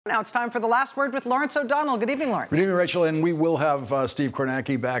Now it's time for the last word with Lawrence O'Donnell. Good evening, Lawrence. Good evening, Rachel. And we will have Steve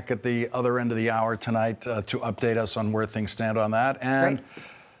Kornacki back at the other end of the hour tonight to update us on where things stand on that. And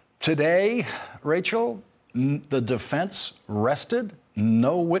today, Rachel, the defense rested.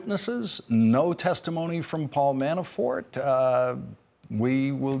 No witnesses, no testimony from Paul Manafort.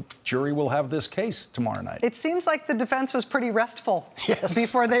 Jury will have this case tomorrow night. It seems like the defense was pretty restful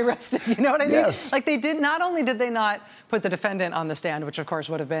before they rested. You know what I mean? Yes. Like not only did they not put the defendant on the stand, which of course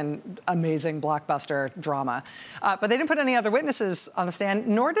would have been amazing blockbuster drama, but they didn't put any other witnesses on the stand,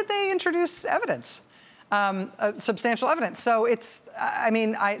 nor did they introduce evidence. Substantial evidence. So it's,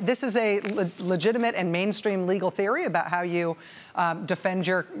 this is a legitimate and mainstream legal theory about how you defend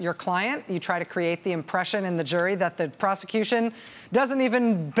your client. You try to create the impression in the jury that the prosecution doesn't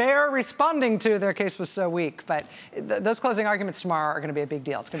even bear responding to their case was so weak. But those closing arguments tomorrow are going to be a big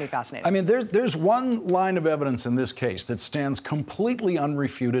deal. It's going to be fascinating. I mean, there's one line of evidence in this case that stands completely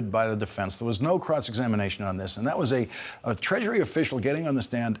unrefuted by the defense. There was no cross-examination on this, and that was a Treasury official getting on the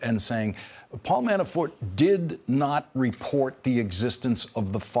stand and saying, Paul Manafort did not report the existence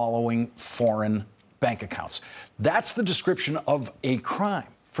of the following foreign bank accounts. That's the description of a crime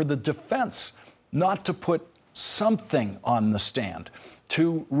for the defense not to put something on the stand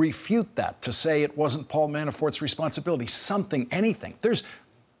to refute that, to say it wasn't Paul Manafort's responsibility, something, anything.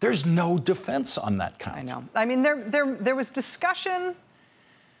 There's no defense on that count. I know. I mean, there was discussion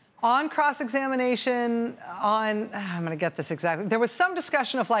on cross-examination on, I'm going to get this exactly. There was some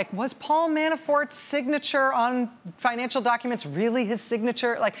discussion of was Paul Manafort's signature on financial documents really his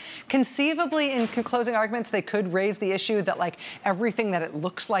signature? Conceivably in closing arguments, they could raise the issue that everything that it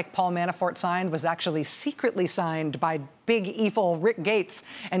looks like Paul Manafort signed was actually secretly signed by big evil Rick Gates,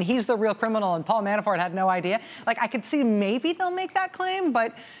 and he's the real criminal, and Paul Manafort had no idea. I could see maybe they'll make that claim,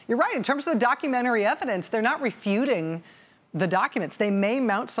 but you're right. In terms of the documentary evidence, they're not refuting the documents. They may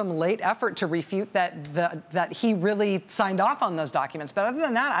mount some late effort to refute that he really signed off on those documents. But other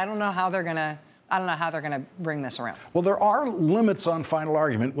than that, I don't know how they're gonna bring this around. Well, there are limits on final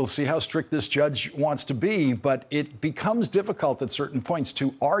argument. We'll see how strict this judge wants to be, but it becomes difficult at certain points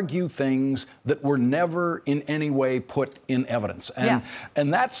to argue things that were never in any way put in evidence.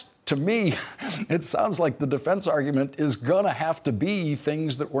 And that's, to me, it sounds like the defense argument is going to have to be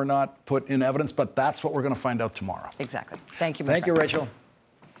things that were not put in evidence, but that's what we're going to find out tomorrow. Exactly. Thank you, Thank you, Rachel.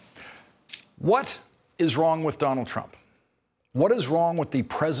 What is wrong with Donald Trump? What is wrong with the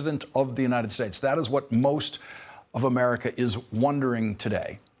President of the United States? That is what most of America is wondering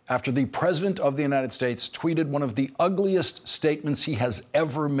today, after the President of the United States tweeted one of the ugliest statements he has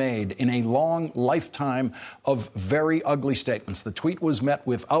ever made in a long lifetime of very ugly statements. The tweet was met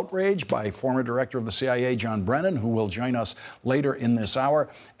with outrage by former director of the CIA, John Brennan, who will join us later in this hour,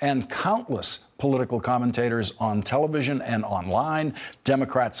 and countless political commentators on television and online.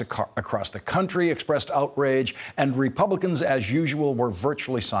 Democrats across the country expressed outrage, and Republicans, as usual, were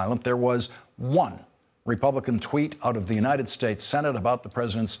virtually silent. There was one Republican tweet out of the United States Senate about the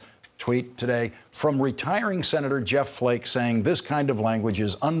president's tweet today from retiring Senator Jeff Flake saying this kind of language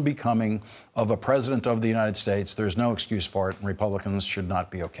is unbecoming of a president of the United States. There's no excuse for it, and Republicans should not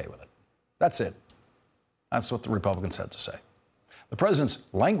be okay with it. That's it. That's what the Republicans had to say. The president's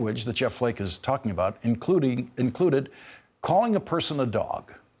language that Jeff Flake is talking about included calling a person a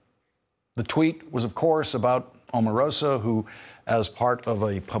dog. The tweet was, of course, about Omarosa, who, as part of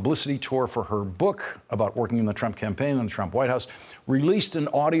a publicity tour for her book about working in the Trump campaign and the Trump White House, released an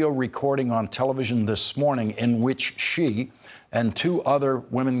audio recording on television this morning in which she and two other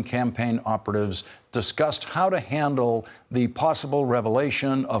women campaign operatives discussed how to handle the possible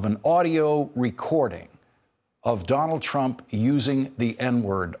revelation of an audio recording of Donald Trump using the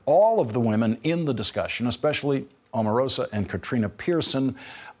N-word. All of the women in the discussion, especially Omarosa and Katrina Pearson,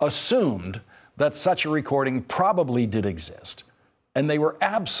 assumed that such a recording probably did exist. And they were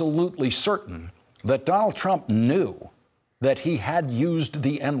absolutely certain that Donald Trump knew that he had used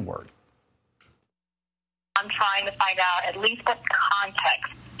the N-word. I'm trying to find out at least what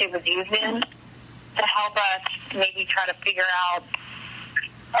context it was used in to help us maybe try to figure out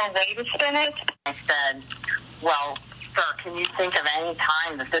a way to spin it. I said, well, sir, can you think of any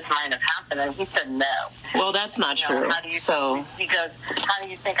time that this might have happened? And he said no. Well, that's not true. He goes, how do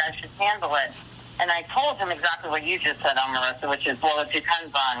you think I should handle it? And I told him exactly what you just said, Omarosa, which is, well, it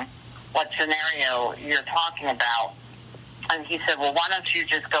depends on what scenario you're talking about. And he said, well, why don't you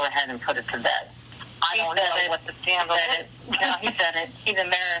just go ahead and put it to bed? I don't know what the scandal is. No, he said it. He's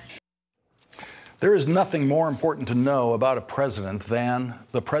embarrassed. There is nothing more important to know about a president than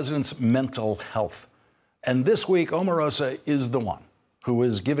the president's mental health. And this week, Omarosa is the one. who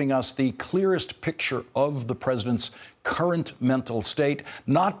is giving us the clearest picture of the president's current mental state,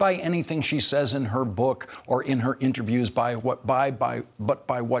 not by anything she says in her book or in her interviews, but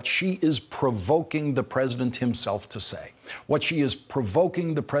by what she is provoking the president himself to say, what she is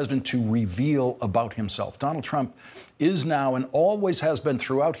provoking the president to reveal about himself. Donald Trump is now and always has been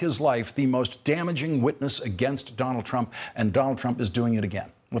throughout his life the most damaging witness against Donald Trump, and Donald Trump is doing it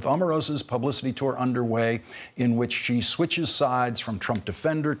again. With Omarosa's publicity tour underway, in which she switches sides from Trump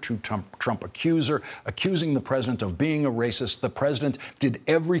defender to Trump accuser, accusing the president of being a racist, the president did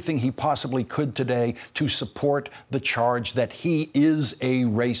everything he possibly could today to support the charge that he is a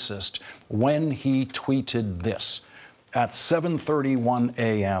racist when he tweeted this at 7:31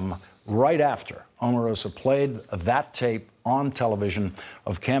 a.m., right after Omarosa played that tape on television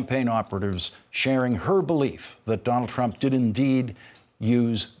of campaign operatives sharing her belief that Donald Trump did indeed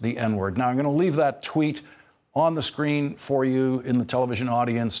use the N-word. Now, I'm going to leave that tweet on the screen for you in the television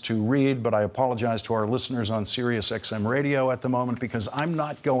audience to read, but I apologize to our listeners on Sirius XM Radio at the moment because I'm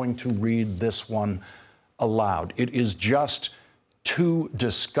not going to read this one aloud. It is just too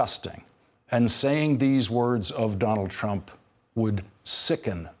disgusting, and saying these words of Donald Trump would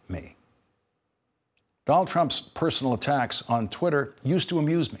sicken me. Donald Trump's personal attacks on Twitter used to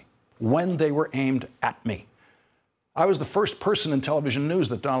amuse me when they were aimed at me. I was the first person in television news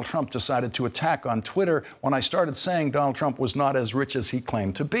that Donald Trump decided to attack on Twitter when I started saying Donald Trump was not as rich as he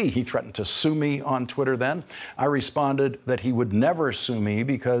claimed to be. He threatened to sue me on Twitter then. I responded that he would never sue me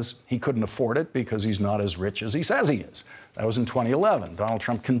because he couldn't afford it, because he's not as rich as he says he is. That was in 2011. Donald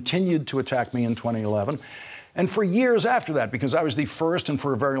Trump continued to attack me in 2011. And for years after that, because I was the first and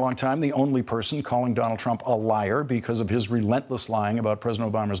for a very long time the only person calling Donald Trump a liar because of his relentless lying about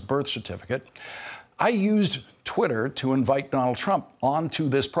President Obama's birth certificate, I used Twitter to invite Donald Trump onto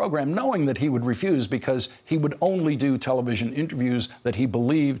this program, knowing that he would refuse because he would only do television interviews that he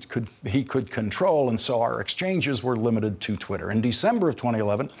believed he could control, and so our exchanges were limited to Twitter. In December of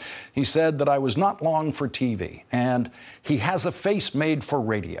 2011, he said that I was not long for TV, and he has a face made for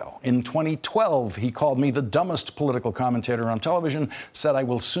radio. In 2012, he called me the dumbest political commentator on television, said I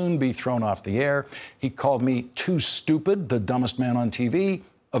will soon be thrown off the air. He called me too stupid, the dumbest man on TV,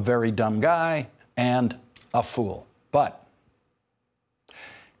 a very dumb guy, and a fool. But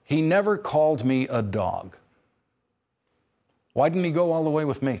he never called me a dog. Why didn't he go all the way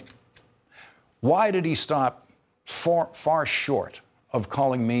with me? Why did he stop far short of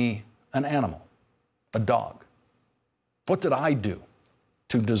calling me an animal, a dog? What did I do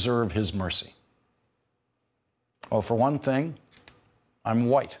to deserve his mercy? Well, for one thing, I'm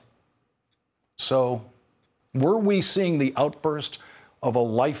white. So were we seeing the outburst of a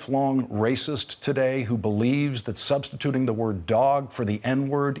lifelong racist today who believes that substituting the word dog for the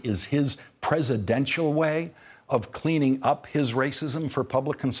N-word is his presidential way of cleaning up his racism for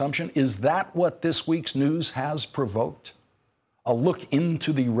public consumption? Is that what this week's news has provoked? A look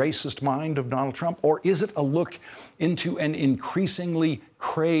into the racist mind of Donald Trump? Or is it a look into an increasingly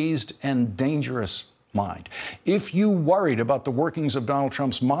crazed and dangerous mind? If you worried about the workings of Donald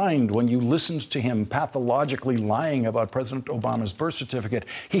Trump's mind when you listened to him pathologically lying about President Obama's birth certificate,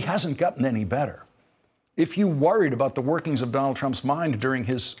 he hasn't gotten any better. If you worried about the workings of Donald Trump's mind during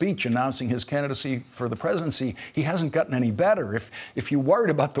his speech announcing his candidacy for the presidency, he hasn't gotten any better. If you worried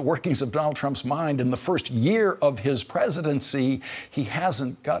about the workings of Donald Trump's mind in the first year of his presidency, he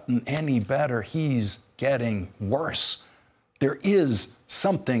hasn't gotten any better. He's getting worse. There is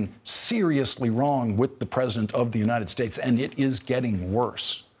something seriously wrong with the President of the United States, and it is getting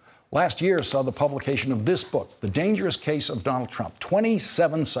worse. Last year saw the publication of this book, The Dangerous Case of Donald Trump.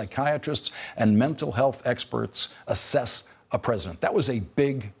 27 psychiatrists and mental health experts assess a president. That was a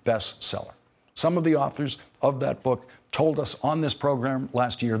big bestseller. Some of the authors of that book told us on this program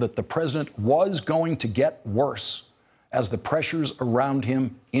last year that the president was going to get worse as the pressures around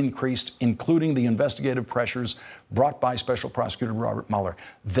him increased, including the investigative pressures brought by Special Prosecutor Robert Mueller.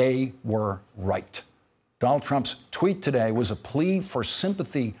 They were right. Donald Trump's tweet today was a plea for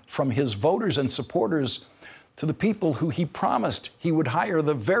sympathy from his voters and supporters to the people who he promised he would hire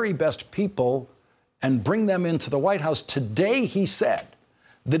the very best people and bring them into the White House. Today, he said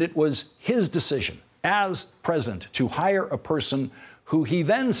that it was his decision as president to hire a person who he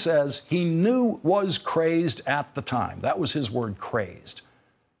then says he knew was crazed at the time. That was his word, crazed.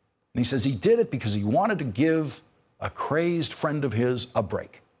 And he says he did it because he wanted to give a crazed friend of his a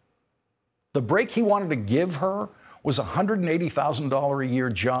break. The break he wanted to give her was a $180,000 a year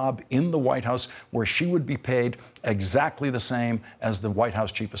job in the White House where she would be paid exactly the same as the White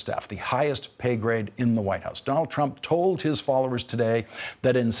House Chief of Staff, the highest pay grade in the White House. Donald Trump told his followers today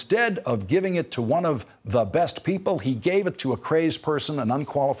that instead of giving it to one of the best people, he gave it to a crazed person, an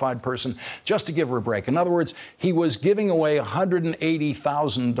unqualified person, just to give her a break. In other words, he was giving away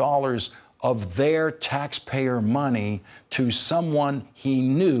 $180,000 of their taxpayer money to someone he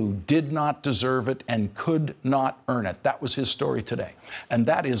knew did not deserve it and could not earn it. That was his story today. And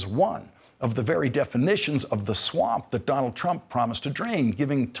that is one of the very definitions of the swamp that Donald Trump promised to drain,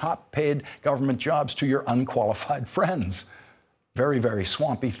 giving top-paid government jobs to your unqualified friends. Very, very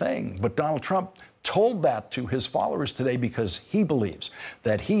swampy thing. But Donald Trump told that to his followers today because he believes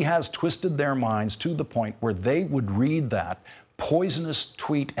that he has twisted their minds to the point where they would read that poisonous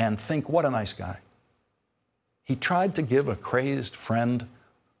tweet and think, what a nice guy. He tried to give a crazed friend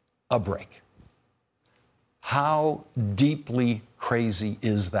a break. How deeply crazy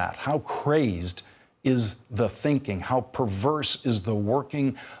is that? How crazed is the thinking? How perverse is the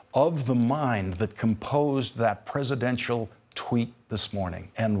working of the mind that composed that presidential tweet this morning?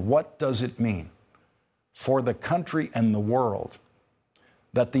 And what does it mean for the country and the world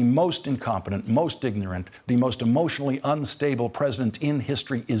that the most incompetent, most ignorant, the most emotionally unstable president in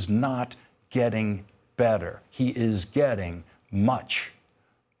history is not getting better? He is getting much,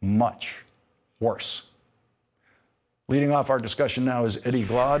 much worse. Leading off our discussion now is Eddie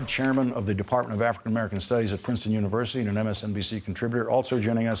Glaude, chairman of the Department of African American Studies at Princeton University and an MSNBC contributor. Also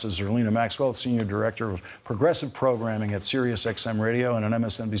joining us is Zerlina Maxwell, senior director of progressive programming at Sirius XM Radio and an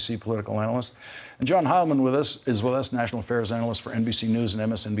MSNBC political analyst. And John Heilman is with us, national affairs analyst for NBC News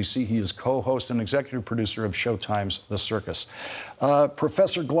and MSNBC. He is co-host and executive producer of Showtime's The Circus.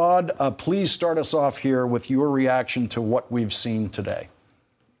 Professor Glaude, please start us off here with your reaction to what we've seen today.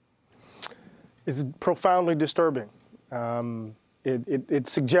 It's profoundly disturbing. It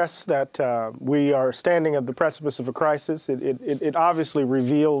suggests that we are standing at the precipice of a crisis. It obviously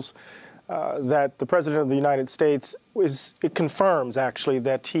reveals that the President of the United States it confirms, actually,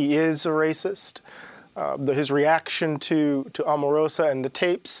 that he is a racist. His reaction to Omarosa and the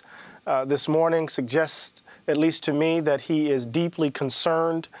tapes this morning suggests, at least to me, that he is deeply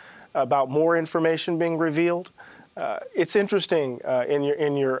concerned about more information being revealed. It's interesting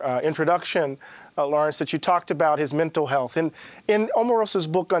in your introduction, Lawrence, that you talked about his mental health. And in Omarosa's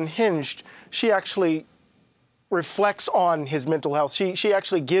book, Unhinged, she actually reflects on his mental health. She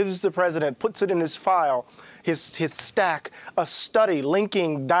actually gives the president, puts it in his file, his stack, a study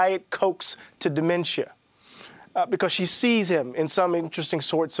linking Diet Cokes to dementia. Because she sees him in some interesting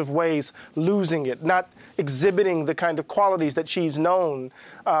sorts of ways losing it, not exhibiting the kind of qualities that she's known,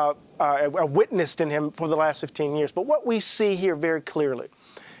 witnessed in him for the last 15 years. But what we see here very clearly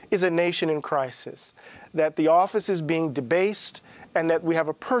is a nation in crisis, that the office is being debased, and that we have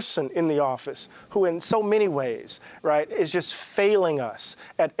a person in the office who in so many ways, right, is just failing us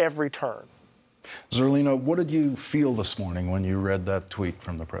at every turn. Zerlina, what did you feel this morning when you read that tweet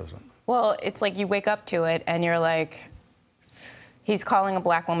from the president? Well, it's like you wake up to it and you're like, he's calling a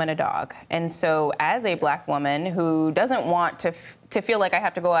black woman a dog. And so as a black woman who doesn't want to feel like I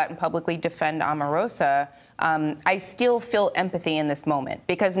have to go out and publicly defend Omarosa, I still feel empathy in this moment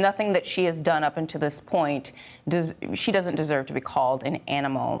because nothing that she has done up until this point, she doesn't deserve to be called an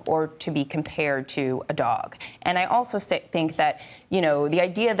animal or to be compared to a dog. And I also think that, you know, the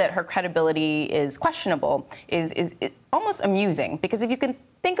idea that her credibility is questionable is almost amusing because if you can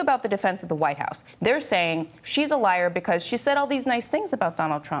think about the defense of the White House, they're saying she's a liar because she said all these nice things about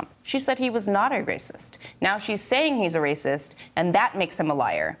Donald Trump. She said he was not a racist. Now she's saying he's a racist, and that makes him a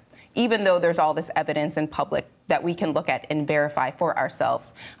liar, even though there's all this evidence in public that we can look at and verify for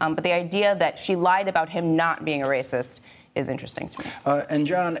ourselves. But the idea that she lied about him not being a racist is interesting to me. And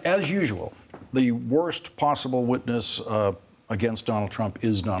John, as usual, the worst possible witness against Donald Trump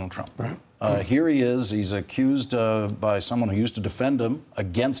is Donald Trump. Right. Here he is. He's accused by someone who used to defend him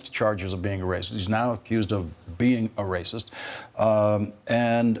against charges of being a racist. He's now accused of being a racist.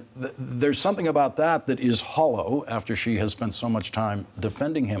 And there's something about that that is hollow after she has spent so much time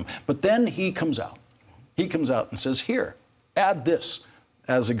defending him. But then he comes out. He comes out and says, here, add this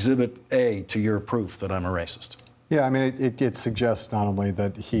as Exhibit A to your proof that I'm a racist. Yeah, I mean, it suggests not only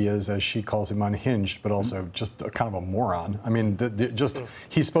that he is, as she calls him, unhinged, but also just kind of a moron. I mean,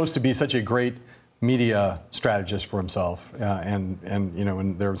 he's supposed to be such a great media strategist for himself, and you know,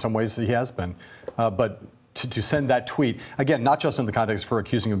 and there are some ways that he has been, but to send that tweet, again, not just in the context of her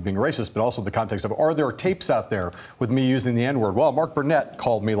accusing him of being racist, but also in the context of, are there tapes out there with me using the N-word? Well, Mark Burnett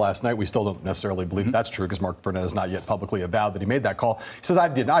called me last night. We still don't necessarily believe that's true because Mark Burnett has not yet publicly avowed that he made that call. He says,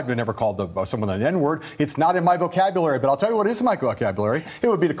 I've never called someone an N-word. It's not in my vocabulary, but I'll tell you what is in my vocabulary. It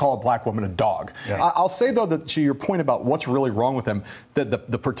would be to call a black woman a dog. Yeah. I'll say, though, that to your point about what's really wrong with him, that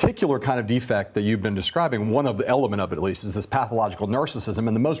the particular kind of defect that you've been describing, one of the element of it at least, is this pathological narcissism.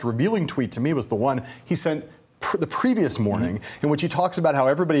 And the most revealing tweet to me was the one he sent the previous morning, in which he talks about how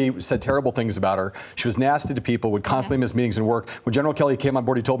everybody said terrible things about her. She was nasty to people, would constantly miss meetings and work. When General Kelly came on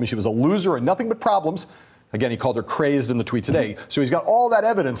board, he told me she was a loser and nothing but problems. Again, he called her crazed in the tweet today. So he's got all that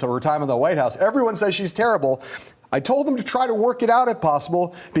evidence of her time in the White House. Everyone says she's terrible. I told him to try to work it out if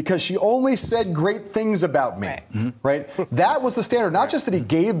possible because she only said great things about me, right? That was the standard. Not just that he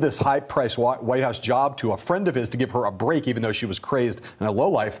gave this high-priced White House job to a friend of his to give her a break, even though she was crazed and a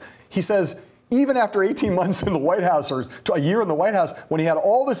lowlife. He says, even after 18 months in the White House or a year in the White House, when he had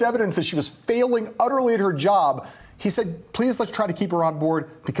all this evidence that she was failing utterly at her job, he said, please let's try to keep her on board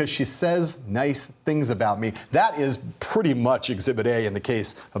because she says nice things about me. That is pretty much Exhibit A in the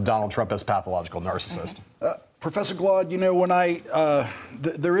case of Donald Trump as pathological narcissist. Professor Glaude, you know, when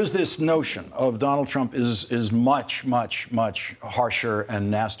there is this notion of Donald Trump is much, much, much harsher and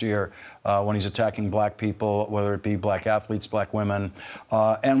nastier when he's attacking black people, whether it be black athletes, black women.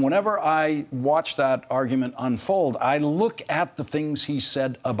 And whenever I watch that argument unfold, I look at the things he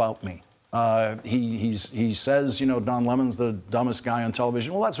said about me. He says, you know, Don Lemon's the dumbest guy on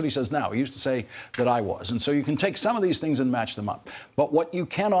television. Well, that's what he says now. He used to say that I was. And so you can take some of these things and match them up. But what you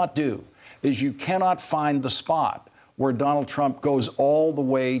cannot do is you cannot find the spot where Donald Trump goes all the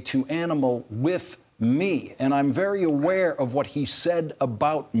way to animal with me. And I'm very aware of what he said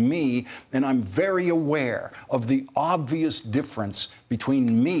about me, and I'm very aware of the obvious difference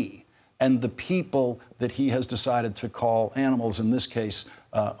between me and the people that he has decided to call animals, in this case,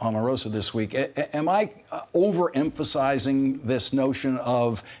 Omarosa this week. Am I overemphasizing this notion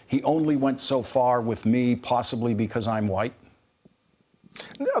of he only went so far with me, possibly because I'm white?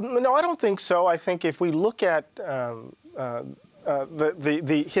 No, I don't think so. I think if we look at the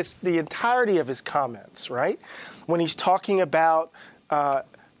entirety of his comments, right, when he's talking about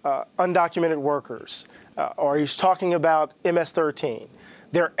undocumented workers, or he's talking about MS-13,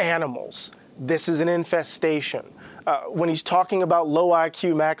 they're animals. This is an infestation. When he's talking about low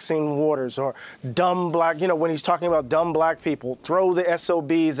IQ Maxine Waters or dumb black, you know, when he's talking about dumb black people, throw the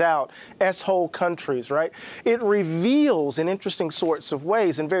SOBs out, S-hole countries, right? It reveals in interesting sorts of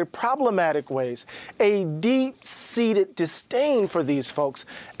ways, in very problematic ways, a deep-seated disdain for these folks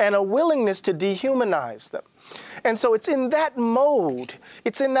and a willingness to dehumanize them. And so it's in that mode,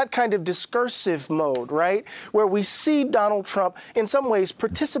 it's in that kind of discursive mode, right, where we see Donald Trump in some ways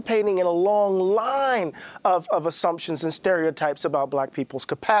participating in a long line of assumptions and stereotypes about black people's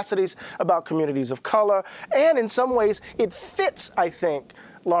capacities, about communities of color, and in some ways it fits, I think,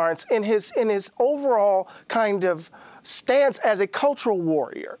 Lawrence, in his overall kind of stance as a cultural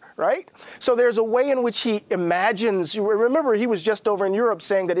warrior, right? So there's a way in which he imagines, remember he was just over in Europe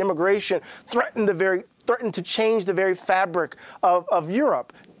saying that immigration threatened to change the very fabric of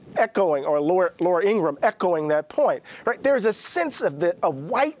Europe, echoing, or Laura Ingraham echoing that point, right? There's a sense of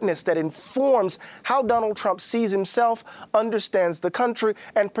whiteness that informs how Donald Trump sees himself, understands the country,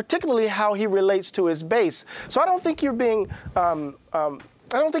 and particularly how he relates to his base. So I don't think you're being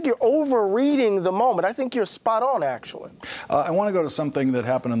I don't think you're overreading the moment. I think you're spot on, actually. I want to go to something that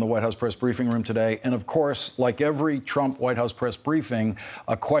happened in the White House press briefing room today. And of course, like every Trump White House press briefing,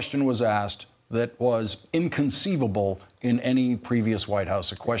 a question was asked that was inconceivable in any previous White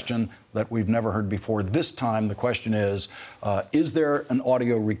House, a question that we've never heard before. This time, the question is there an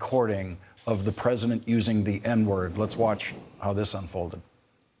audio recording of the president using the N-word? Let's watch how this unfolded.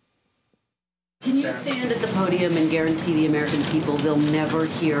 Can you stand at the podium and guarantee the American people they'll never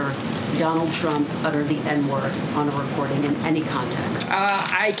hear Donald Trump utter the N-word on a recording in any context?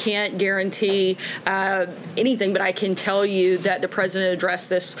 I can't guarantee anything, but I can tell you that the president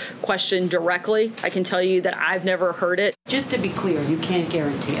addressed this question directly. I can tell you that I've never heard it. Just to be clear, you can't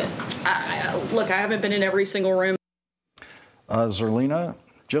guarantee it. Look, I haven't been in every single room. Zerlina,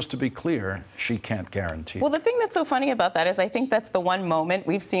 just to be clear, she can't guarantee. Well, the thing that's so funny about that is I think that's the one moment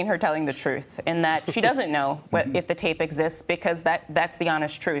we've seen her telling the truth, in that she doesn't know if the tape exists, because that's the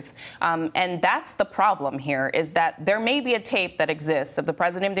honest truth. And that's the problem here, is that there may be a tape that exists of the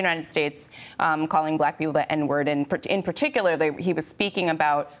President of the United States calling black people the N-word. And in particular, he was speaking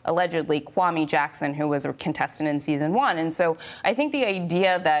about, allegedly, Kwame Jackson, who was a contestant in season 1. And so I think the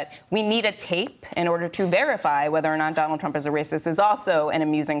idea that we need a tape in order to verify whether or not Donald Trump is a racist is also an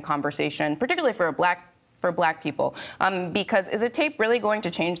amusing conversation, particularly for a black for black people. Because is a tape really going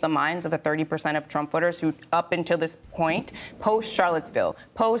to change the minds of the 30% of Trump voters who, up until this point, post-Charlottesville,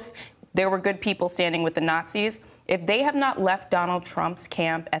 there were good people standing with the Nazis? If they have not left Donald Trump's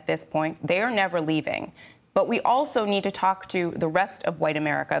camp at this point, they are never leaving. But we also need to talk to the rest of white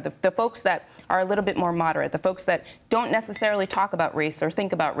America, the folks that are a little bit more moderate, the folks that don't necessarily talk about race or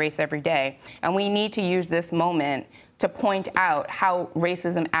think about race every day. And we need to use this moment to point out how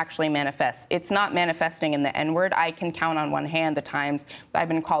racism actually manifests. It's not manifesting in the N-word. I can count on one hand the times I've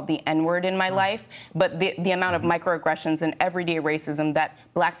been called the N-word in my life, but the amount of microaggressions and everyday racism that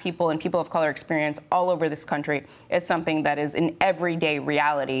black people and people of color experience all over this country is something that is an everyday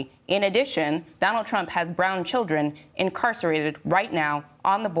reality. In addition, Donald Trump has brown children incarcerated right now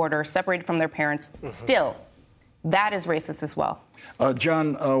on the border, separated from their parents, still. That is racist as well.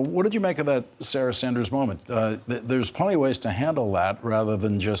 John, what did you make of that Sarah Sanders moment? There's plenty of ways to handle that rather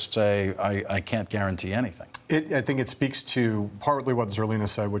than just say, I can't guarantee anything. I think it speaks to partly what Zerlina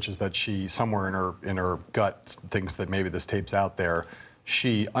said, which is that she, somewhere in her gut, thinks that maybe this tape's out there.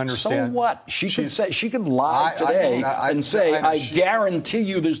 She understands. So what? She could lie today and say, I guarantee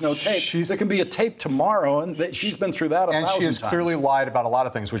you there's no tape. There can be a tape tomorrow, and she's been through that a thousand times. And she has clearly lied about a lot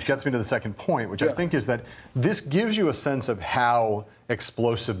of things, which gets me to the second point, which I think is that this gives you a sense of how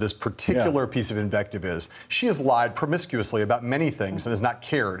explosive this particular piece of invective is. She has lied promiscuously about many things and has not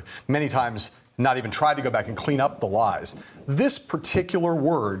cared, many times not even tried to go back and clean up the lies. This particular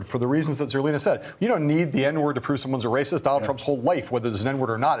word, for the reasons that Zerlina said, you don't need the N-word to prove someone's a racist. Donald Trump's whole life, whether there's an N-word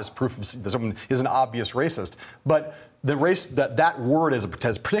or not, is proof that someone is an obvious racist. But the race that word has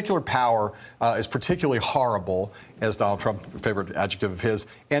particular power, is particularly horrible, as Donald Trump, favorite adjective of his.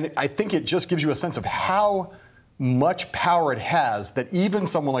 And I think it just gives you a sense of how much power it has that even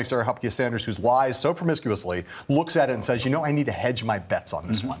someone like Sarah Huckabee Sanders, who lies so promiscuously, looks at it and says, I need to hedge my bets on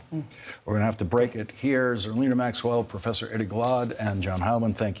this one. We're going to have to break it here. Zerlina Maxwell, Professor Eddie Glaude, and John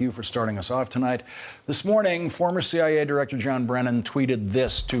Heilemann, thank you for starting us off tonight. This morning, former CIA Director John Brennan tweeted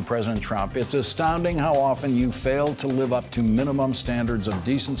this to President Trump. It's astounding how often you fail to live up to minimum standards of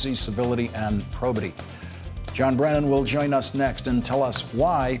decency, civility, and probity. John Brennan will join us next and tell us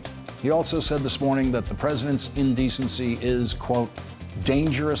why. He also said this morning that the president's indecency is, quote,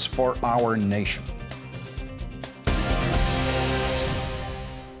 dangerous for our nation.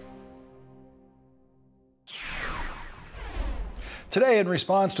 Today, in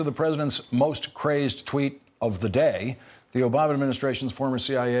response to the president's most crazed tweet of the day, the Obama administration's former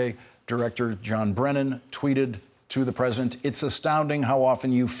CIA Director John Brennan tweeted to the president, it's astounding how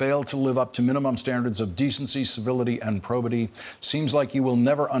often you fail to live up to minimum standards of decency, civility, and probity. Seems like you will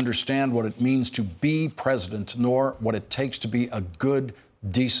never understand what it means to be president, nor what it takes to be a good,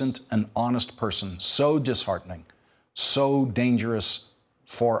 decent, and honest person. So disheartening, so dangerous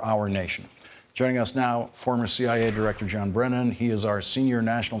for our nation. Joining us now, former CIA Director John Brennan. He is our senior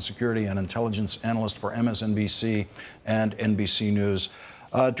national security and intelligence analyst for MSNBC and NBC News.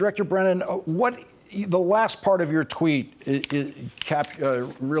 Director Brennan, the last part of your tweet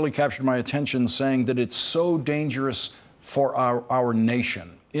really captured my attention, saying that it's so dangerous for our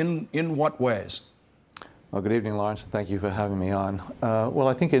nation. In what ways? Well, good evening, Lawrence, and thank you for having me on. Well,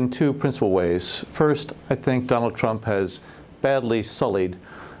 I think in two principal ways. First, I think Donald Trump has badly sullied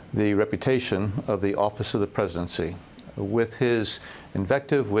the reputation of the office of the presidency with his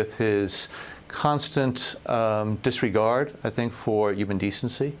invective, with his constant disregard, I think, for human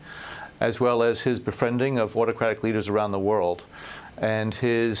decency, as well as his befriending of autocratic leaders around the world, and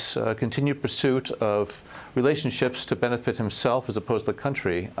his continued pursuit of relationships to benefit himself as opposed to the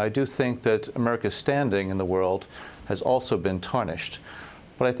country. I do think that America's standing in the world has also been tarnished.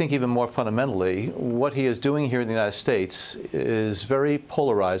 But I think even more fundamentally, what he is doing here in the United States is very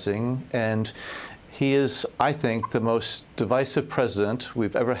polarizing, and he is, I think, the most divisive president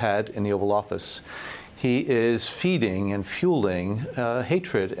we've ever had in the Oval Office. He is feeding and fueling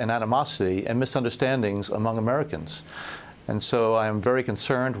hatred and animosity and misunderstandings among Americans. And so I am very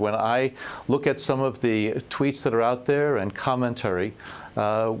concerned when I look at some of the tweets that are out there and commentary.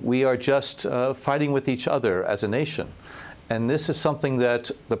 We are just fighting with each other as a nation. And this is something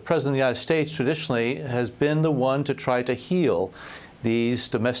that the President of the United States traditionally has been the one to try to heal these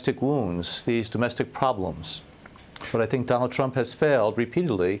domestic wounds, these domestic problems. But I think Donald Trump has failed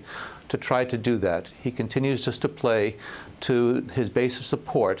repeatedly to try to do that. He continues just to play to his base of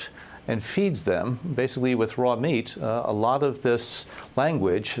support and feeds them, basically with raw meat, a lot of this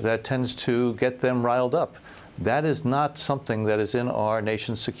language that tends to get them riled up. That is not something that is in our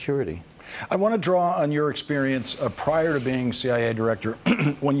nation's security. I want to draw on your experience prior to being CIA director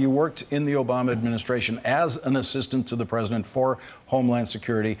when you worked in the Obama administration as an assistant to the president for Homeland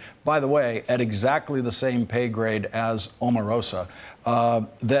Security, by the way, at exactly the same pay grade as Omarosa.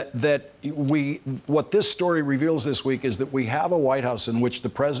 What this story reveals this week is that we have a White House in which the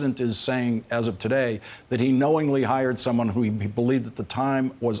president is saying, as of today, that he knowingly hired someone who he believed at the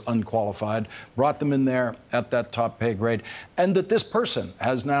time was unqualified, brought them in there at that top pay grade, and that this person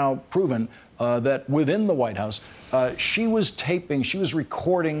has now proven that within the White House, she was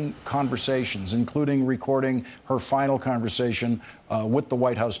recording conversations, including recording her final conversation with the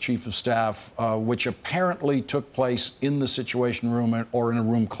White House Chief of Staff, which apparently took place in the Situation Room or in a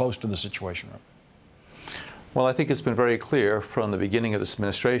room close to the Situation Room. Well, I think it's been very clear from the beginning of this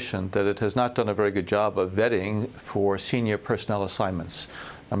administration that it has not done a very good job of vetting for senior personnel assignments,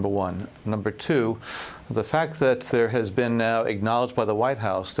 number one. Number two, the fact that there has been now acknowledged by the White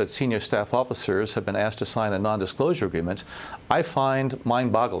House that senior staff officers have been asked to sign a non-disclosure agreement, I find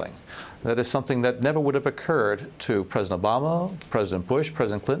mind-boggling. That is something that never would have occurred to President Obama, President Bush,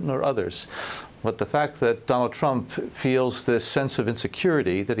 President Clinton, or others. But the fact that Donald Trump feels this sense of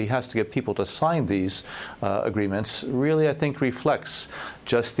insecurity that he has to get people to sign these agreements really, I think, reflects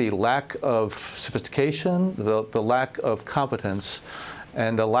just the lack of sophistication, the lack of competence,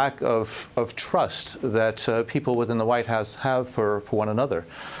 and a lack of trust that people within the White House have for one another.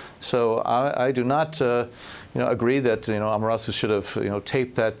 So I do not agree that Omarosa should have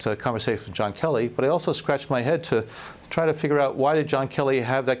taped that conversation with John Kelly, but I also scratched my head to try to figure out why did John Kelly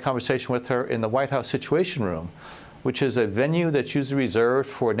have that conversation with her in the White House Situation Room, which is a venue that's usually reserved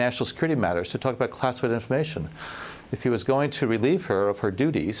for national security matters to talk about classified information. If he was going to relieve her of her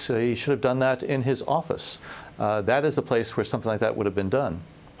duties, he should have done that in his office. That is the place where something like that would have been done.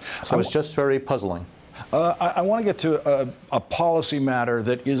 So it's just very puzzling. I want to get to a policy matter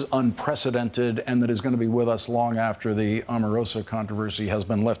that is unprecedented and that is going to be with us long after the Omarosa controversy has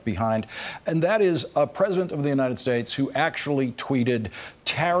been left behind. And that is a president of the United States who actually tweeted,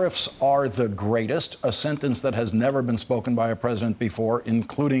 "Tariffs are the greatest," a sentence that has never been spoken by a president before,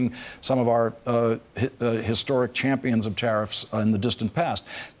 including some of our historic champions of tariffs in the distant past.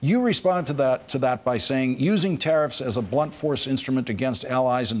 You responded to that by saying, "Using tariffs as a blunt force instrument against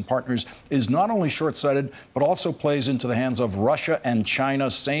allies and partners is not only short-sighted, but also plays into the hands of Russia and China.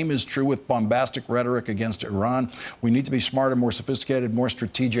 Same is true with bombastic rhetoric against Iran. We need to be smarter, more sophisticated, more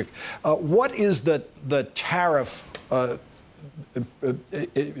strategic." What is the tariff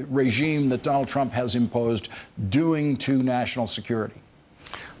regime that Donald Trump has imposed doing to national security?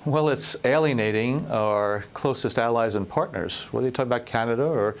 Well, it's alienating our closest allies and partners, whether you talk about Canada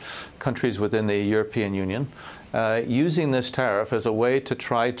or countries within the European Union, using this tariff as a way to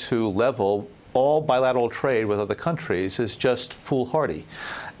try to level all bilateral trade with other countries is just foolhardy.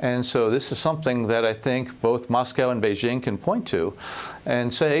 And so this is something that I think both Moscow and Beijing can point to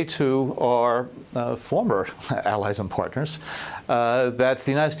and say to our former allies and partners that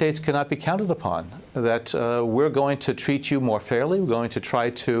the United States cannot be counted upon, that we're going to treat you more fairly, we're going to try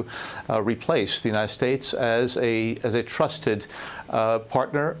to replace the United States as a trusted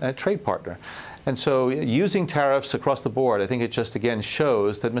partner and trade partner. And so using tariffs across the board, I think it just, again,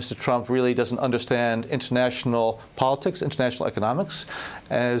 shows that Mr. Trump really doesn't understand international politics, international economics,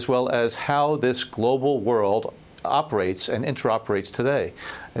 as well as how this global world operates and interoperates today.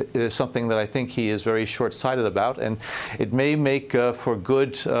 It is something that I think he is very short-sighted about, and it may make for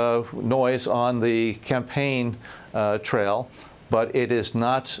good noise on the campaign trail, but it is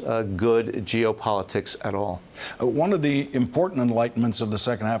not good geopolitics at all. One of the important enlightenments of the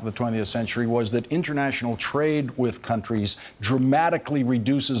second half of the 20th century was that international trade with countries dramatically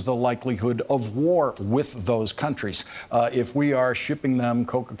reduces the likelihood of war with those countries. If we are shipping them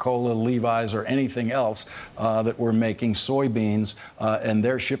Coca-Cola, Levi's, or anything else that we're making, soybeans, and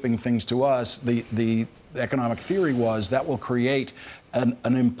they're shipping things to us, the economic theory was that will create an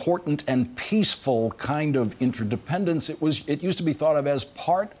important and peaceful kind of interdependence. It used to be thought of as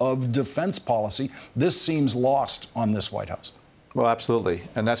part of defense policy. This seems lost on this White House. Well, absolutely.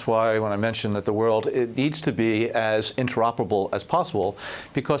 And that's why when I mentioned that the world, it needs to be as interoperable as possible,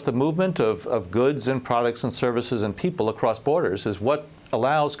 because the movement of goods and products and services and people across borders is what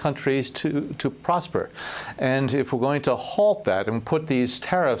allows countries to prosper. And if we're going to halt that and put these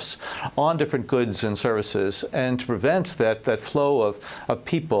tariffs on different goods and services and to prevent that flow of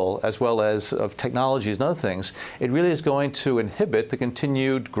people as well as of technologies and other things, it really is going to inhibit the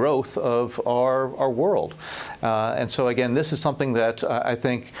continued growth of our world. And so again, this is something that I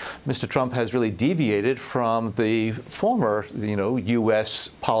think Mr. Trump has really deviated from the former U.S.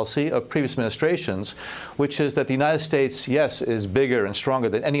 policy of previous administrations, which is that the United States, yes, is bigger and stronger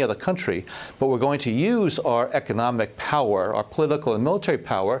than any other country, but we're going to use our economic power, our political and military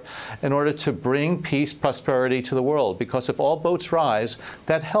power, in order to bring peace, prosperity to the world. Because if all boats rise,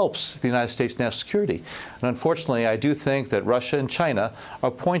 that helps the United States national security. And unfortunately, I do think that Russia and China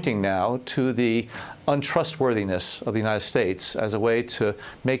are pointing now to the untrustworthiness of the United States as a way to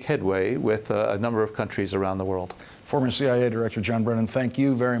make headway with a number of countries around the world. Former CIA Director John Brennan, thank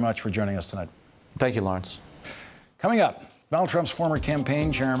you very much for joining us tonight. Thank you, Lawrence. Coming up, Donald Trump's former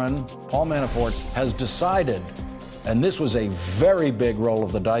campaign chairman, Paul Manafort, has decided, and this was a very big roll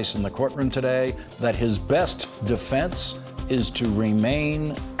of the dice in the courtroom today, that his best defense is to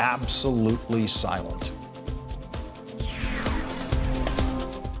remain absolutely silent.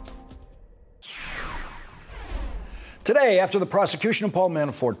 Today, after the prosecution of Paul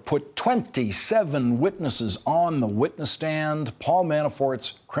Manafort put 27 witnesses on the witness stand, Paul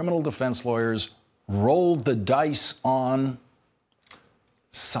Manafort's criminal defense lawyers rolled the dice on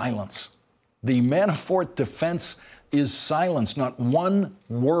silence. The Manafort defense is silence. Not one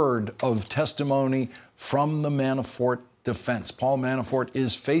word of testimony from the Manafort defense. Paul Manafort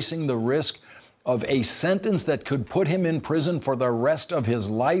is facing the risk of a sentence that could put him in prison for the rest of his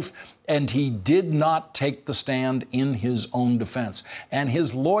life, and he did not take the stand in his own defense. And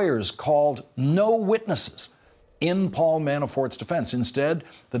his lawyers called no witnesses in Paul Manafort's defense. Instead,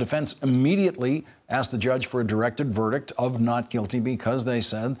 the defense immediately asked the judge for a directed verdict of not guilty because they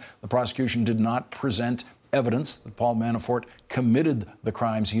said the prosecution did not present evidence that Paul Manafort committed the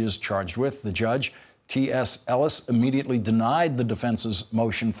crimes he is charged with. The judge, T.S. Ellis, immediately denied the defense's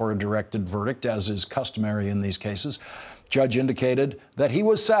motion for a directed verdict, as is customary in these cases. Judge indicated that he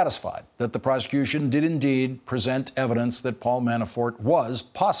was satisfied that the prosecution did indeed present evidence that Paul Manafort was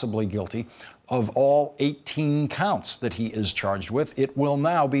possibly guilty of all 18 counts that he is charged with. It will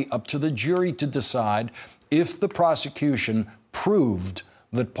now be up to the jury to decide if the prosecution proved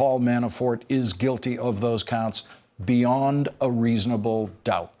that Paul Manafort is guilty of those counts beyond a reasonable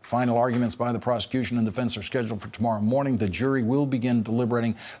doubt. Final arguments by the prosecution and defense are scheduled for tomorrow morning. The jury will begin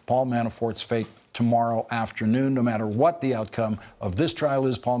deliberating Paul Manafort's fate tomorrow afternoon. No matter what the outcome of this trial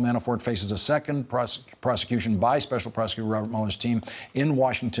is, Paul Manafort faces a second prosecution by Special Prosecutor Robert Mueller's team in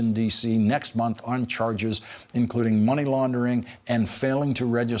Washington, D.C. next month on charges including money laundering and failing to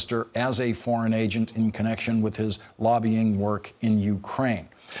register as a foreign agent in connection with his lobbying work in Ukraine.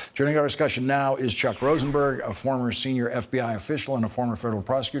 Joining our discussion now is Chuck Rosenberg, a former senior FBI official and a former federal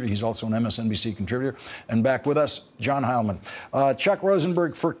prosecutor. He's also an MSNBC contributor. And back with us, John Heilman. Chuck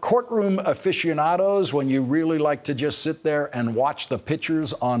Rosenberg, for courtroom aficionados, when you really like to just sit there and watch the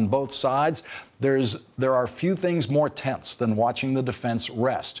pictures on both sides, there are few things more tense than watching the defense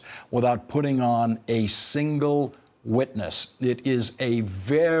rest without putting on a single witness. It is a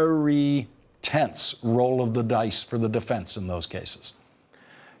very tense roll of the dice for the defense in those cases.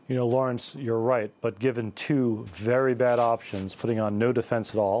 You know, Lawrence, you're right, but given two very bad options, putting on no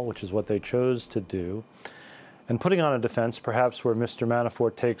defense at all, which is what they chose to do, and putting on a defense perhaps where Mr.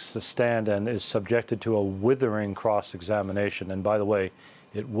 Manafort takes the stand and is subjected to a withering cross-examination, and by the way,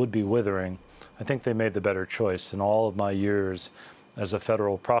 it would be withering, I think they made the better choice. In all of my years as a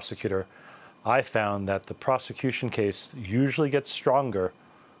federal prosecutor, I found that the prosecution case usually gets stronger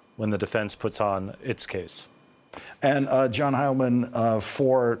when the defense puts on its case. And John Heilman,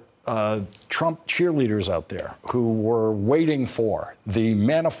 for Trump cheerleaders out there who were waiting for the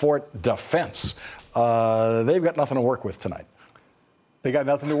Manafort defense, they've got nothing to work with tonight. They got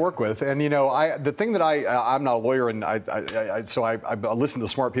nothing to work with. And, you know, the thing that I'm not a lawyer, and so I listen to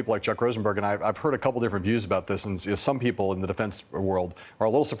smart people like Chuck Rosenberg, and I've heard a couple different views about this. And you know, some people in the defense world are a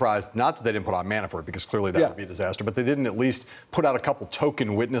little surprised, not that they didn't put on Manafort, because clearly that would be a disaster, but they didn't at least put out a couple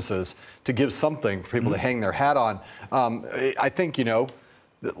token witnesses to give something for people to hang their hat on. I think, you know,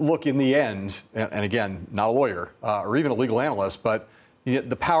 look, in the end, and again, not a lawyer or even a legal analyst, but you know,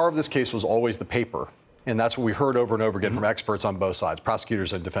 the power of this case was always the paper. And that's what we heard over and over again from experts on both sides,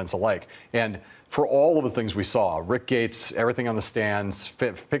 prosecutors and defense alike. And for all of the things we saw, Rick Gates, everything on the stands,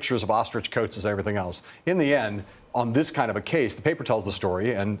 pictures of ostrich coats, everything else, in the end, on this kind of a case, the paper tells the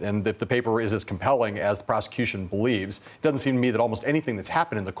story, and if the paper is as compelling as the prosecution believes, it doesn't seem to me that almost anything that's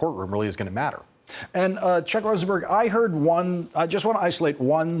happened in the courtroom really is going to matter. And Chuck Rosenberg, I heard I just want to isolate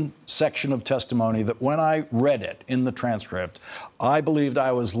one section of testimony that when I read it in the transcript, I believed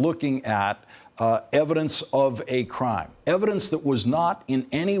I was looking at evidence of a crime, evidence that was not in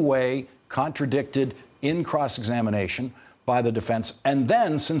any way contradicted in cross-examination by the defense. And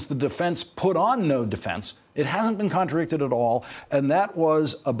then, since the defense put on no defense, it hasn't been contradicted at all. And that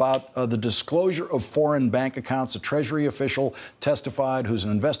was about the disclosure of foreign bank accounts. A Treasury official testified, who's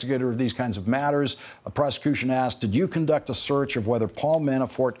an investigator of these kinds of matters. A prosecution asked, did you conduct a search of whether Paul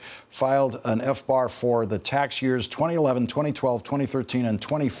Manafort filed an FBAR for the tax years 2011, 2012, 2013, and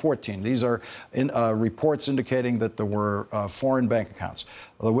 2014? These are reports indicating that there were foreign bank accounts.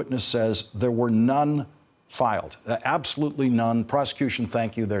 The witness says there were none filed. Absolutely none. Prosecution,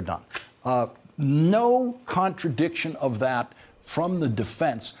 thank you, they're done. No contradiction of that from the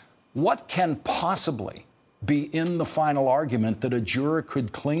defense. What can possibly be in the final argument that a juror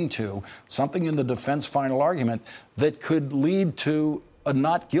could cling to, something in the defense final argument that could lead to a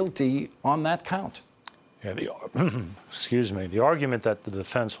not guilty on that count? Yeah, excuse me. The argument that the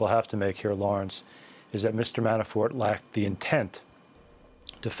defense will have to make here, Lawrence, is that Mr. Manafort lacked the intent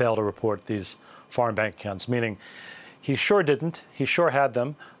to fail to report these foreign bank accounts, meaning he sure didn't. He sure had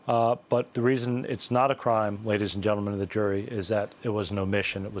them. But the reason it's not a crime, ladies and gentlemen of the jury, is that it was an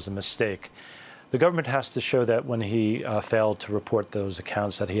omission. It was a mistake. The government has to show that when he failed to report those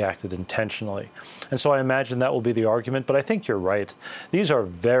accounts that he acted intentionally. And so I imagine that will be the argument. But I think you're right. These are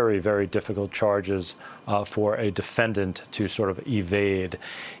very, very difficult charges for a defendant to sort of evade.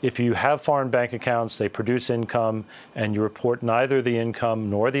 If you have foreign bank accounts, they produce income, and you report neither the income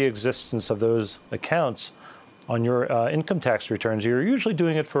nor the existence of those accounts on your income tax returns, you're usually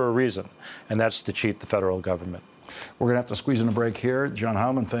doing it for a reason, and that's to cheat the federal government. We're going to have to squeeze in a break here. John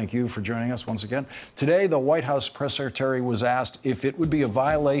Heilemann, thank you for joining us once again. Today, the White House press secretary was asked if it would be a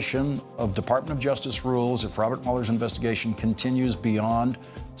violation of Department of Justice rules if Robert Mueller's investigation continues beyond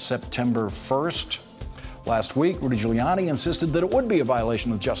September 1st. Last week, Rudy Giuliani insisted that it would be a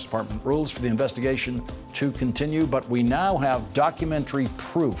violation of Justice Department rules for the investigation to continue, but we now have documentary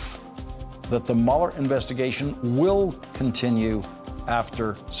proof that the Mueller investigation will continue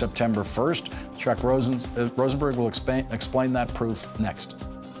after September 1st. Chuck Rosenberg will explain that proof next.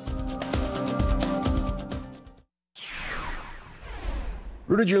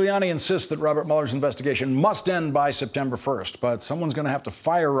 Rudy Giuliani insists that Robert Mueller's investigation must end by September 1st, but someone's going to have to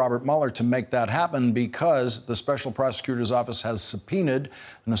fire Robert Mueller to make that happen because the special prosecutor's office has subpoenaed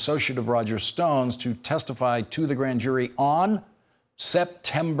an associate of Roger Stone's to testify to the grand jury on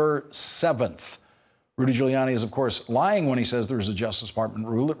September 7th. Rudy Giuliani is, of course, lying when he says there is a Justice Department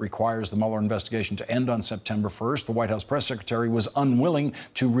rule that requires the Mueller investigation to end on September 1st. The White House press secretary was unwilling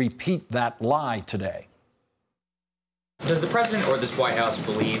to repeat that lie today. Does the president or this White House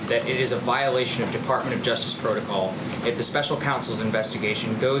believe that it is a violation of Department of Justice protocol if the special counsel's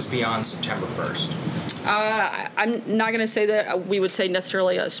investigation goes beyond September 1st? I'm not going to say that we would say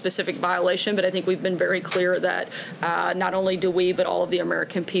necessarily a specific violation, but I think we've been very clear that not only do we, but all of the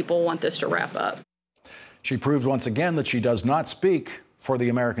American people want this to wrap up. She proved once again that she does not speak for the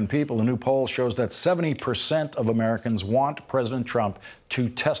American people. A new poll shows that 70% of Americans want President Trump to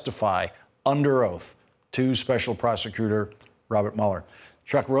testify under oath to Special Prosecutor Robert Mueller.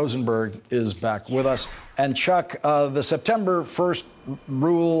 Chuck Rosenberg is back with us. And Chuck, the September 1st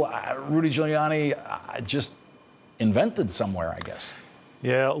rule, Rudy Giuliani just invented somewhere, I guess.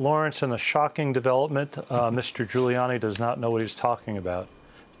 Yeah, Lawrence, in a shocking development, Mr. Giuliani does not know what he's talking about.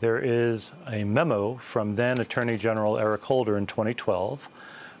 There is a memo from then Attorney General Eric Holder in 2012,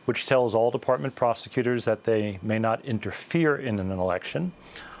 which tells all department prosecutors that they may not interfere in an election.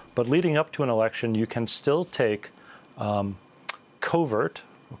 But leading up to an election, you can still take covert,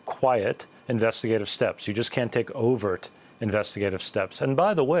 quiet investigative steps. You just can't take overt investigative steps. And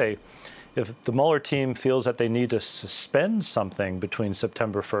by the way, if the Mueller team feels that they need to suspend something between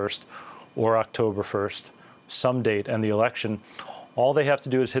September 1st or October 1st, some date, and the election, all they have to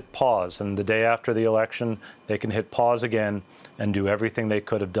do is hit pause, and the day after the election, they can hit pause again and do everything they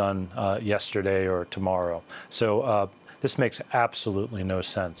could have done yesterday or tomorrow. So this makes absolutely no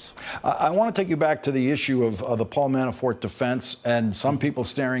sense. I want to take you back to the issue of the Paul Manafort defense, and some people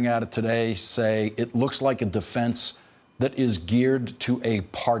staring at it today say it looks like a defense that is geared to a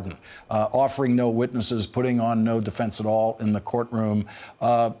pardon, offering no witnesses, putting on no defense at all in the courtroom.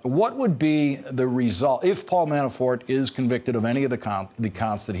 What would be the result if Paul Manafort is convicted of any of the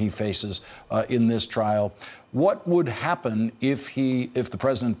counts that he faces in this trial? What would happen if the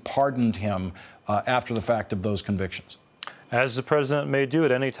president pardoned him after the fact of those convictions? As the president may do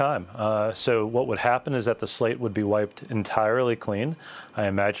at any time. So what would happen is that the slate would be wiped entirely clean. I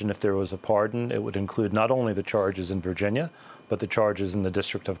imagine if there was a pardon, it would include not only the charges in Virginia, but the charges in the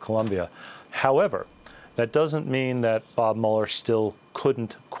District of Columbia. However, that doesn't mean that Bob Mueller still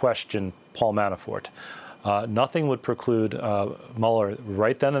couldn't question Paul Manafort. Nothing would preclude Mueller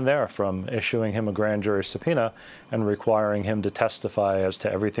right then and there from issuing him a grand jury subpoena and requiring him to testify as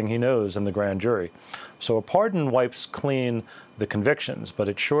to everything he knows in the grand jury. So a pardon wipes clean the convictions, but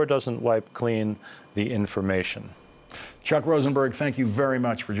it sure doesn't wipe clean the information. Chuck Rosenberg, thank you very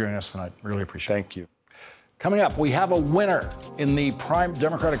much for joining us tonight. Really appreciate it. Thank you. Coming up, we have a winner in the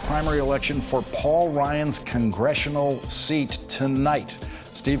Democratic primary election for Paul Ryan's congressional seat tonight.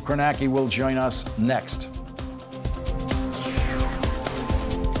 Steve Kornacki will join us next.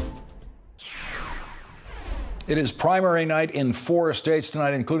 It is primary night in 4 states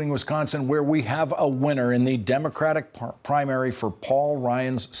tonight, including Wisconsin, where we have a winner in the Democratic primary for Paul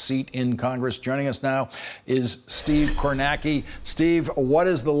Ryan's seat in Congress. Joining us now is Steve Kornacki. Steve, what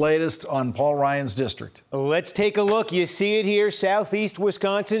is the latest on Paul Ryan's district? Let's take a look. You see it here, southeast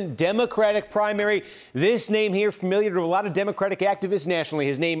Wisconsin, Democratic primary. This name here familiar to a lot of Democratic activists nationally.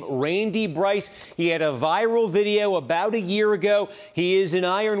 His name, Randy Bryce. He had a viral video about a year ago. He is an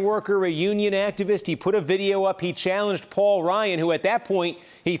iron worker, a union activist. He put a video up. He challenged Paul Ryan, who at that point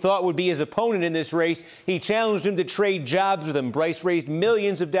he thought would be his opponent in this race. He challenged him to trade jobs with him. Bryce raised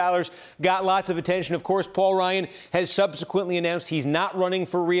millions of dollars, got lots of attention. Of course, Paul Ryan has subsequently announced he's not running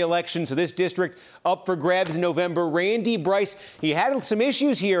for re-election, so this district up for grabs in November. Randy Bryce, he had some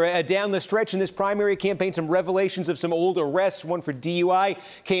issues here down the stretch in this primary campaign, some revelations of some old arrests. One for DUI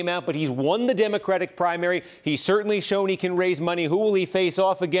came out, but he's won the Democratic primary. He's certainly shown he can raise money. Who will he face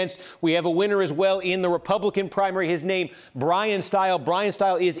off against? We have a winner as well in the Republican primary. His name, Brian Stile. Brian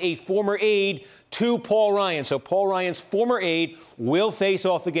Stile is a former aide to Paul Ryan. So Paul Ryan's former aide will face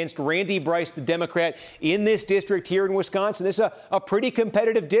off against Randy Bryce, the Democrat, in this district here in Wisconsin. This is a pretty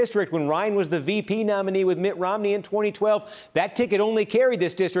competitive district. When Ryan was the VP nominee with Mitt Romney in 2012, that ticket only carried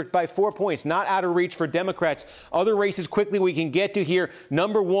this district by 4 points, not out of reach for Democrats. Other races quickly we can get to here.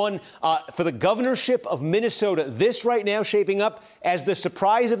 Number one, for the governorship of Minnesota, this right now shaping up as the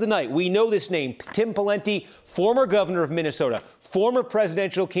surprise of the night. We know this name, Tim Pawlenty, former governor of Minnesota, former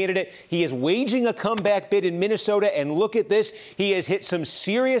presidential candidate. He is waging a comeback bid in Minnesota, and look at this. He has hit some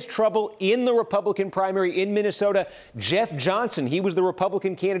serious trouble in the Republican primary in Minnesota. Jeff Johnson, he was the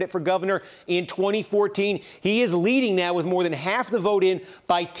Republican candidate for governor in 2014. He is leading now with more than half the vote in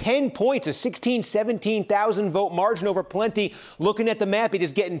by 10 points, a 17,000 vote margin over Pawlenty. Looking at the map, it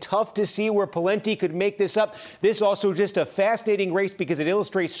is getting tough to see where Pawlenty could make this up. This also just a fascinating race because it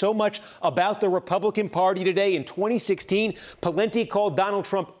illustrates so much about the Republican Party today. In 2016, Pawlenty called Donald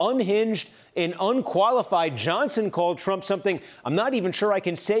Trump unhinged and unqualified. Johnson called Trump something I'm not even sure I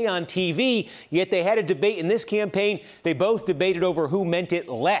can say on TV, yet they had a debate in this campaign. They both debated over who meant it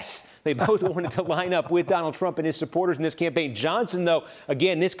less. They both wanted to line up with Donald Trump and his supporters in this campaign. Johnson, though,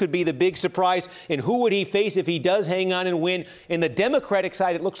 again, this could be the big surprise. And who would he face if he does hang on and win? In the Democratic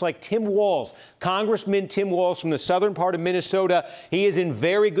side, it looks like Tim Walz, Congressman Tim Walz from the southern part of Minnesota. He is in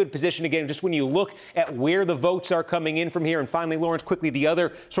very good position again, just when you look at where the votes are coming in from here. And finally, Lawrence, quickly, the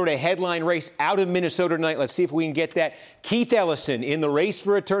other sort of headline race out of Minnesota tonight. Let's see if we can get that. Keith Ellison in the race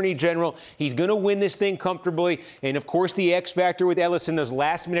for Attorney General. He's going to win this thing comfortably. And, of course, the X factor with Ellison, those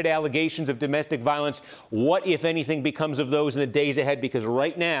last-minute allegations of domestic violence. What, if anything, becomes of those in the days ahead? Because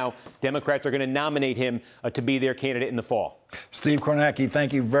right now, Democrats are going to nominate him to be their candidate in the fall. Steve Kornacki,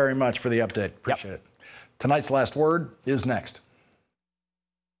 thank you very much for the update. Appreciate it. Tonight's last word is next.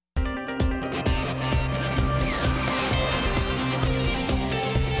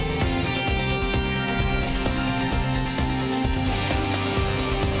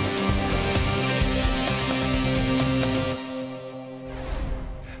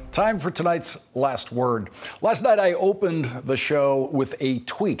 Time for tonight's last word. Last night, I opened the show with a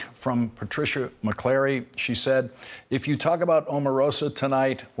tweet from Patricia McClary. She said, if you talk about Omarosa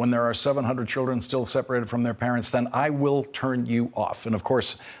tonight when there are 700 children still separated from their parents, then I will turn you off. And of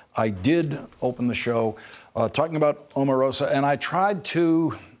course, I did open the show talking about Omarosa, and I tried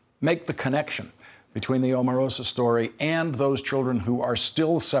to make the connection between the Omarosa story and those children who are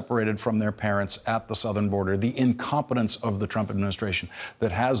still separated from their parents at the southern border, the incompetence of the Trump administration that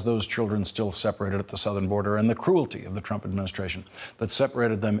has those children still separated at the southern border, and the cruelty of the Trump administration that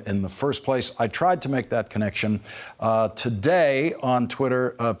separated them in the first place. I tried to make that connection. Today on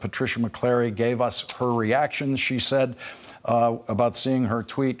Twitter, Patricia McClary gave us her reaction. She said, about seeing her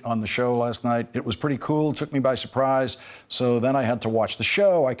tweet on the show last night. It was pretty cool, took me by surprise. So then I had to watch the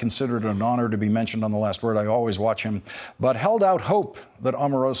show. I considered it an honor to be mentioned on The Last Word. I always watch him, but held out hope that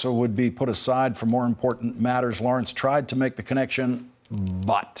Omarosa would be put aside for more important matters. Lawrence tried to make the connection,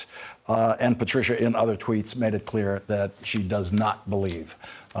 but, and Patricia in other tweets made it clear that she does not believe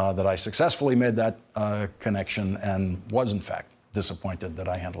that I successfully made that connection and was in fact disappointed that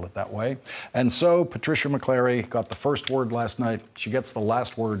I handled it that way. And so Patricia McClary got the first word last night. She gets the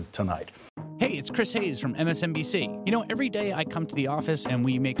last word tonight. Hey, it's Chris Hayes from MSNBC. You know, every day I come to the office and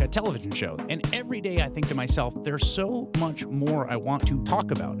we make a television show. And every day I think to myself, there's so much more I want to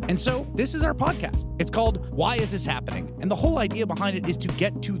talk about. And so this is our podcast. It's called Why Is This Happening? And the whole idea behind it is to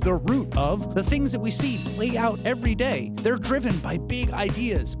get to the root of the things that we see play out every day. They're driven by big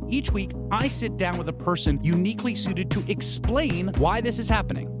ideas. Each week, I sit down with a person uniquely suited to explain why this is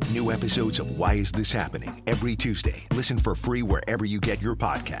happening. New episodes of Why Is This Happening? Every Tuesday. Listen for free wherever you get your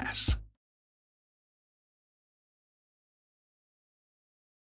podcasts.